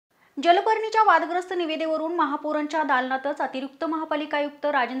जलपर्णीच्या वादग्रस्त निविदेवरून महापौरांच्या दालनातच अतिरिक्त महापालिका आयुक्त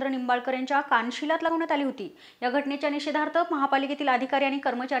राजेंद्र निंबाळकर यांच्या कानशिलात लावण्यात आली होती। या घटनेच्या निषेधार्थ महापालिकेतील अधिकारी आणि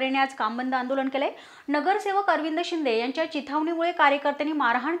कर्मचाऱ्यांनी आज कामबंद आंदोलन केले। नगरसेवक अरविंद शिंदे यांच्या चिथावणीमुळे कार्यकर्त्यांनी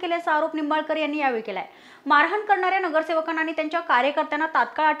मारहाण केल्याचा आरोप निंबाळकर यांनी यावेळी केलाय। मारहाण करणाऱ्या नगरसेवकांना आणि त्यांच्या कार्यकर्त्यांना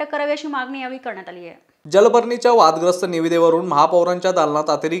तात्काळ अटक करावी अशी मागणी यावेळी करण्यात आली आहे। जलपर्णीच्या वादग्रस्त निविदेवरून महापौरांच्या दालनात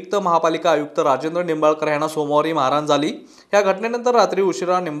अतिरिक्त महापालिका आयुक्त राजेंद्र निंबाळकर यांना सोमवारी मारहाण झाली। या घटनेनंतर रात्री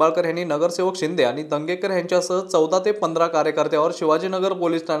उशिरा निंबाळकर यांनी नगरसेवक शिंदे आणि दंगेकर यांच्यासह 14 ते 15 कार्यकर्त्यांवर शिवाजीनगर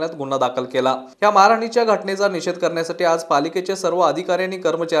पोलीस ठाण्यात गुन्हा दाखल केला। या मारहाणीच्या घटनेचा निषेध करण्यासाठी आज पालिकेचे सर्व अधिकारी आणि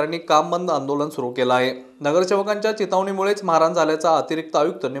कर्मचाऱ्यांनी कामबंद आंदोलन सुरू केलं आहे। नगरसेवकांच्या चिथावणीमुळेच मारहाण झाल्याचा अतिरिक्त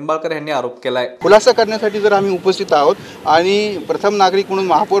आयुक्त निंबाळकर यांनी आरोप केलाय। खुलासा करण्यासाठी जर आम्ही उपस्थित आहोत आणि प्रथम नागरिक म्हणून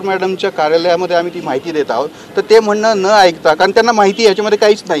महापौर मॅडमच्या कार्यालयामध्ये आम्ही ती माहिती देत आहोत, तर ते म्हणणं न ऐकता, कारण त्यांना माहिती याच्यामध्ये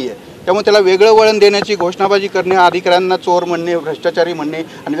काहीच नाही आहे, त्यामुळे त्याला वेगळं वळण देण्याची घोषणाबाजी करणे, अधिकाऱ्यांना चोर म्हणणे, भ्रष्टाचारी म्हणणे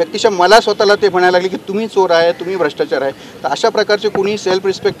आणि व्यक्तिशः मला स्वतःला ते म्हणायला लागले की तुम्ही चोर आहे, तुम्ही भ्रष्टाचार आहे। तर अशा प्रकारचे कोणी सेल्फ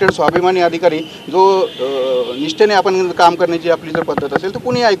रिस्पेक्टेड स्वाभिमानी अधिकारी जो निष्ठेने आपण काम करण्याची आपली जर पद्धत असेल तर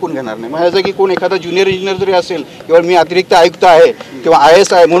कोणी ऐकून घेणार नाही। माझ्या जागी कोण एखादा ज्युनियर इंजिनियर जरी असेल किंवा मी अतिरिक्त आयुक्त आहे किंवा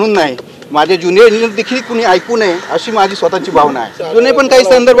IAS आहे म्हणून नाही, माझे ज्युनियर इंजिनियर देखील कुणी ऐकू नये अशी माझी स्वतःची भावना आहे। जुने पण काही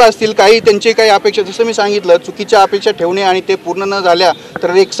संदर्भ असतील, काही त्यांचे काही अपेक्षा, जसं मी सांगितलं, चुकीच्या अपेक्षा ठेवणे आणि ते पूर्ण न झाल्या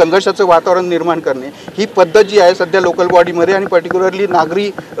तर एक संघर्षाचं वातावरण निर्माण करणे, ही पद्धत जी आहे सध्या लोकल बॉडीमध्ये आणि पर्टिक्युलरली नागरी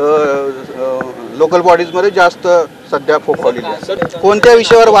लोकल बॉडीजमध्ये जास्त सध्या फोफावलेली आहे। कोणत्या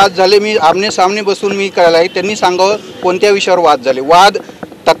विषयावर वाद झाले मी आमने सामने बसून मी करायला आहे, त्यांनी सांगावं कोणत्या विषयावर वाद झाले। वाद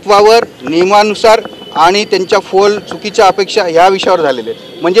तत्वावर, नियमानुसार आणि त्यांच्या फोल चुकीच्या अपेक्षा ह्या विषयावर झालेले,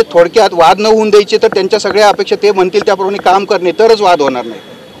 म्हणजे थोडक्यात वाद न होऊन द्यायचे तर त्यांच्या सगळ्या अपेक्षा ते म्हणतील त्याप्रमाणे काम करणे, तरच वाद होणार नाही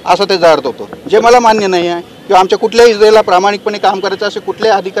असा त्याचा अर्थ होतो, जे मला मान्य नाही आहे। किंवा आमच्या कुठल्याही इजरायला प्रामाणिकपणे काम करायचं असे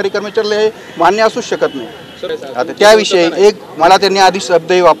कुठल्याही अधिकारी कर्मचाऱ्याला हे मान्य असूच शकत नाही। आता त्याविषयी एक मला त्यांनी आधी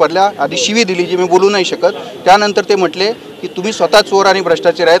शब्दही वापरला, आधी शिवी दिली जी मी बोलू नाही शकत। त्यानंतर ते म्हटले की तुम्ही स्वतः चोर आणि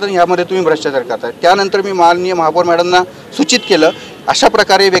भ्रष्टाचारी आहेत आणि यामध्ये तुम्ही भ्रष्टाचार करताय। त्यानंतर मी माननीय महापौर मॅडमना सूचित केलं, अशा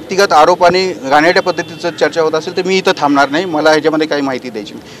प्रकारे व्यक्तिगत आरोप आणि घाणेरड्या पद्धतीचं चर्चा होत असेल तर मी इथं थांबणार नाही, मला ह्याच्यामध्ये काही माहिती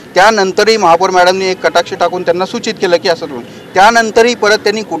द्यायची। त्यानंतरही महापौर मॅडमने एक कटाक्ष टाकून त्यांना सूचित केलं की असं म्हणून, त्यानंतरही परत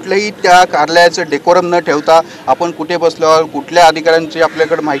त्यांनी कुठल्याही त्या कार्यालयाचं डेकोरम न ठेवता आपण कुठे बसल्यावर कुठल्या अधिकाऱ्यांची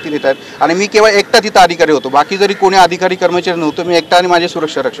आपल्याकडे माहिती देत आहेत आणि मी केवळ एकटा तिथं अधिकारी होतो, बाकी जरी कोणी अधिकारी कर्मचारी नव्हतं, मी एकटा आणि माझे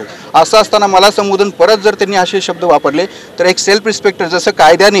सुरक्षा रक्षक। असं असताना मला संबोधन परत जर त्यांनी असे शब्द वापरले तर एक सेल्फ रिस्पेक्टर, जसं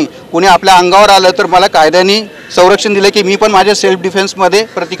कायद्याने कोणी आपल्या अंगावर आलं तर मला कायद्याने संरक्षण दिलं की मी पण माझ्या सेल्फ डिफेन्समध्ये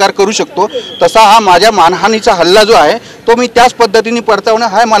प्रतिकार करू शकतो, तसा हा माझ्या मानहानीचा हल्ला जो आहे तो मी त्याच पद्धतीने परतावणं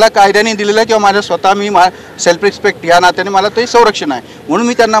हा मला कायद्याने दिलेला किंवा माझ्या स्वतः मी सेल्फ रिस्पेक्ट या नात्याने मला ते संरक्षण आहे। म्हणून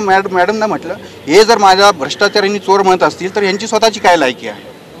मी त्यांना मॅडमना म्हटलं, हे जर माझ्या भ्रष्टाचारांनी चोर म्हणत असतील तर यांची स्वतःची काय लायकी आहे,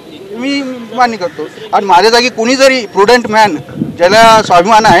 मी मान्य करतो। आणि माझ्या जागी कोणी जरी प्रुडंट मॅन ज्याला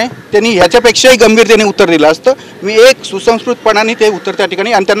स्वाभिमान आहे त्यांनी ह्याच्यापेक्षाही गंभीरतेने उत्तर दिलं असतं। मी एक सुसंस्कृतपणाने ते उत्तर त्या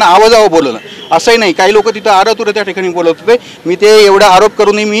ठिकाणी आणि त्यांना आवाजावं बोलवलं, असंही नाही काही लोक तिथं आरतुरं त्या ठिकाणी बोलत होते, मी ते एवढा आरोप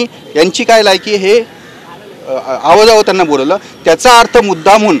करूनही मी यांची काय लायकी हे आवाजावं त्यांना बोलवलं। त्याचा अर्थ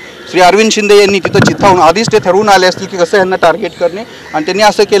मुद्दामून श्री अरविंद शिंदे यांनी तिथं चिथावून आधीच ते ठरवून आले असतील की कसं यांना टार्गेट करणे आणि त्यांनी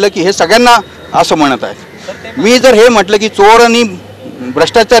असं केलं की हे सगळ्यांना असं म्हणत आहेत। मी जर हे म्हटलं की चोर आणि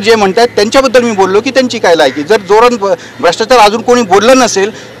भ्रष्टाचार जे म्हणतात त्यांच्याबद्दल मी बोललो की त्यांची काय लायकी, जर जोरात भ्रष्टाचार अजून कोणी बोललं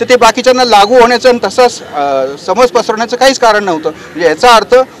नसेल तर ते बाकीच्यांना लागू होण्याचं आणि तसाच समज पसरवण्याचं काहीच कारण नव्हतं। म्हणजे याचा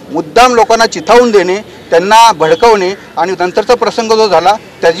अर्थ मुद्दाम लोकांना चिथावून देणे, त्यांना भडकवणे आणि नंतरचा प्रसंग जो झाला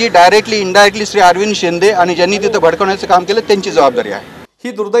त्याची डायरेक्टली इनडायरेक्टली श्री अरविंद शिंदे आणि ज्यांनी तिथं भडकवण्याचं काम केलं त्यांची जबाबदारी आहे।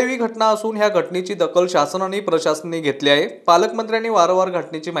 ही दुर्दैवी घटना असून ह्या घटनेची दखल शासन आणि प्रशासनाने घेतली आहे। पालकमंत्र्यांनी वारंवार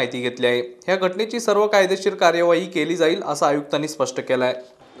घटनेची माहिती घेतली आहे। ह्या घटनेची सर्व कायदेशीर कार्यवाही केली जाईल असं आयुक्तांनी स्पष्ट केलं आहे।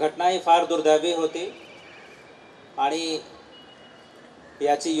 घटना ही फार दुर्दैवी होती आणि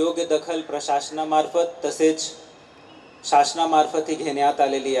याची योग्य दखल प्रशासनामार्फत तसेच शासनामार्फत ही घेण्यात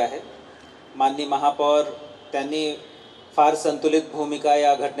आलेली आहे। माननीय महापौर त्यांनी फार संतुलित भूमिका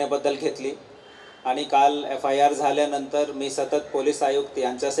या घटनेबद्दल घेतली आणि काल FIR झाल्यानंतर मी सतत पोलीस आयुक्त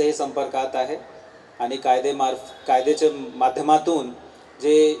यांच्यासही संपर्कात आहे आणि कायद्याच्या माध्यमातून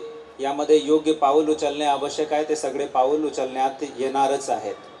जे यामध्ये योग्य पाऊल उचलणे आवश्यक आहे ते सगळे पाऊल उचलण्यात येणारच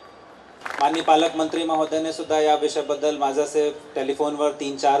आहेत। माननीय पालकमंत्री महोदयाने सुद्धा या विषयाबद्दल माझ्याशी टेलिफोनवर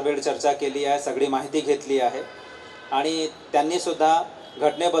 3-4 वेळ चर्चा केली आहे, सगळी माहिती घेतली आहे आणि त्यांनी सुद्धा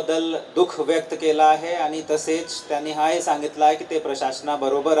घटनेबद्दल दुःख व्यक्त केलं आहे आणि तसेच त्यांनी हाही सांगितलं आहे की ते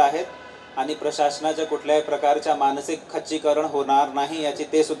प्रशासनाबरोबर आहेत आणि प्रशासनाच्या कुठल्याही प्रकारच्या मानसिक खच्चीकरण होणार नाही याची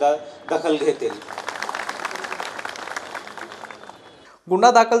ते सुद्धा दखल घेतील। गुन्हा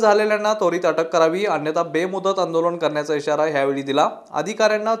दाखल झालेल्यांना त्वरित अटक करावी, अन्यथा बेमुदत आंदोलन करण्याचा इशारा यावेळी दिला।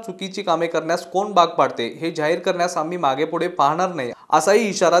 अधिकाऱ्यांना चुकीची कामे करण्यास कोण भाग पाडते हे जाहीर करण्यास आम्ही मागे पुढे पाहणार नाही, असाही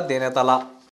इशारा देण्यात आला।